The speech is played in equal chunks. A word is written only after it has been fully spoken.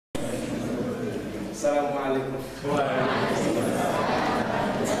Assalamu alaikum.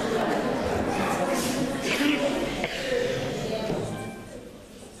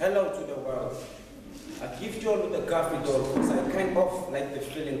 Hello to the world. I give you all with the coffee door because I kind of like the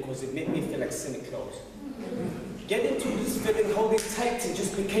feeling because it made me feel like Santa Claus. Get into this feeling, hold it tight and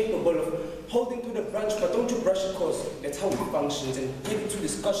just be capable of holding to the branch, but don't you brush it because that's how it functions, and get into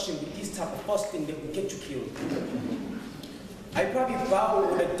discussion with this type of busting that will get you killed. I probably bow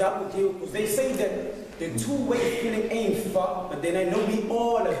with a double deal because they say that the two-way feeling ain't far, but then I know we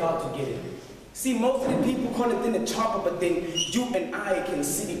all about to get it. See, most of the people call it in the chopper, but then you and I can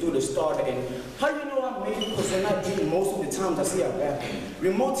see it through the starter. And how you know I made it? Because when I do, most of the times I see a rap.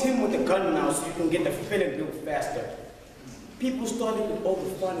 Remote him with the gun now so you can get the feeling built faster. People started with all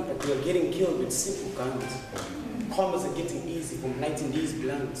the fun, but they're getting killed with simple guns. Commas are getting easy from lighting these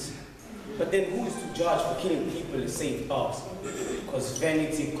blunts. But then who is to judge for killing people and save us? Because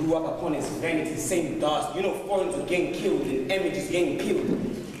vanity grew up upon its vanity, same dust. You know, foreigners are getting killed and images getting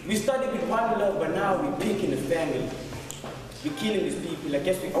killed. We started with one love, but now we're picking the family. We're killing these people. I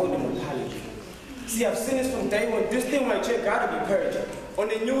guess we owe them an apology. See, I've seen this from day one. This thing right here gotta be purged. On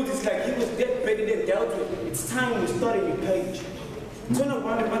the news, it's like he was dead, better than dealt with. It's time we started with page. Turn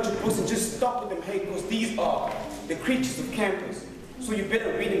around a bunch of books and just stop with them hate, because these are the creatures of campus. So you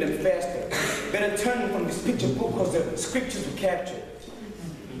better read them faster. Better turn from this picture book because the scriptures were captured.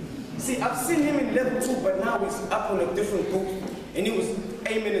 See, I've seen him in level 2, but now he's up on a different book. And he was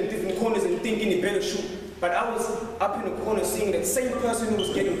aiming in different corners and thinking he better shoot. But I was up in the corner seeing that same person who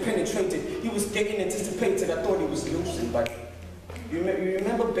was getting penetrated. He was getting anticipated. I thought he was losing. But you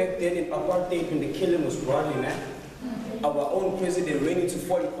remember back then in apartheid when the killing was broadly now? Our own president ran into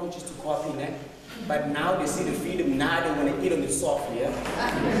 40 countries to copy that. But now they see the freedom, now they want to eat on it softly, yeah?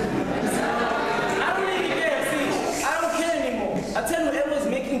 I don't really care, see, I don't care anymore. I tell whoever's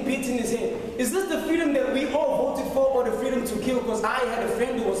making beats in his head, is this the freedom that we all voted for or the freedom to kill? Because I had a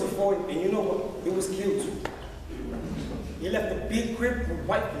friend who was a foreign, and you know what? He was killed too. He left a big crib with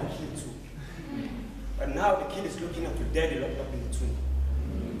white people killed too. But now the kid is looking up to daddy locked up in the tomb.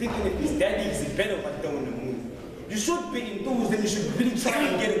 Thinking if his daddy is better but down in the moon. You should be enthused and you should really try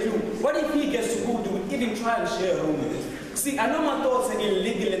and get a clue. What if he gets to go do it, even try and share a room with us? See, I know my thoughts are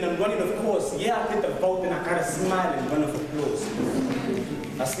illegal and I'm running, of course. Yeah, I did the vote and I gotta smile and run of applause.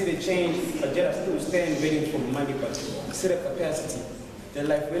 I see the change, but yet I still stand waiting for money, but I see the capacity. The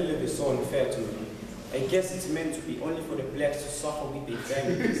life we live is so unfair to me. I guess it's meant to be only for the blacks to suffer with their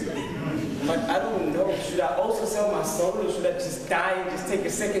families. But I don't know, should I also sell my soul or should I just die and just take a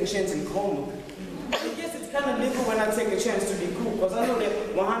second chance in coma? I guess it's kind of legal when I take a chance to be cool, because I know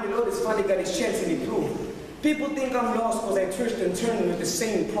that Muhammad Lord is finally got his chance and improved. People think I'm lost because I twist and turn with the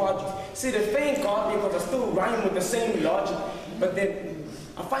same project. See, they thank God because I still rhyme with the same logic, but then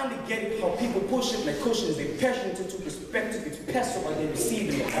I finally get it how people push it like cushions. They passion it into perspective, it's passive but they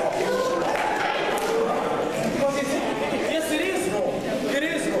receive them all. Because yes, it is wrong. It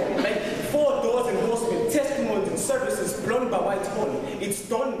is wrong. Like 4 doors and horsemen, testimonies and services, blonde by white horn. It's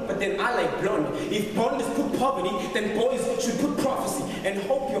done, but then I like blonde. If blonde is put poverty, then boys should put prophecy and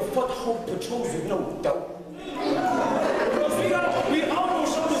hope your foot hope patrols you no doubt. Because we all don't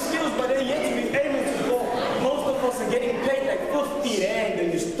show the skills, but then yet we aiming to go. Most of us are getting paid like 50 rand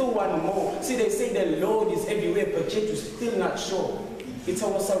and you still want more. See, they say the Lord is everywhere, but yet you're still not sure. It's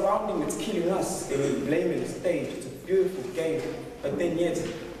our surrounding that's killing us, and we're blaming the stage. It's a beautiful game, but then yet,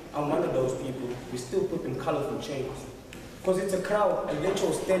 I'm one of those people. We still put them colorful chains. Because it's a crowd, and let you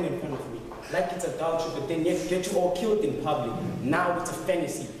all stand in front of me. Like it's adultery, but then yet get you all killed in public. Now it's a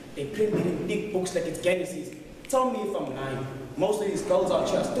fantasy. They print it in big books like it's Genesis. Tell me if I'm lying. Most of these girls out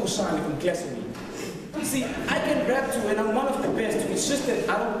here are still shining from Glasgow. See, I can rap too, and I'm one of the best. It's just that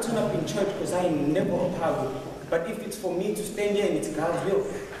I don't turn up in church because I ain't never a power. But if it's for me to stand here and it's God's will,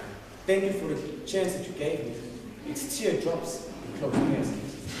 thank you for the chance that you gave me. It's teardrops. Close.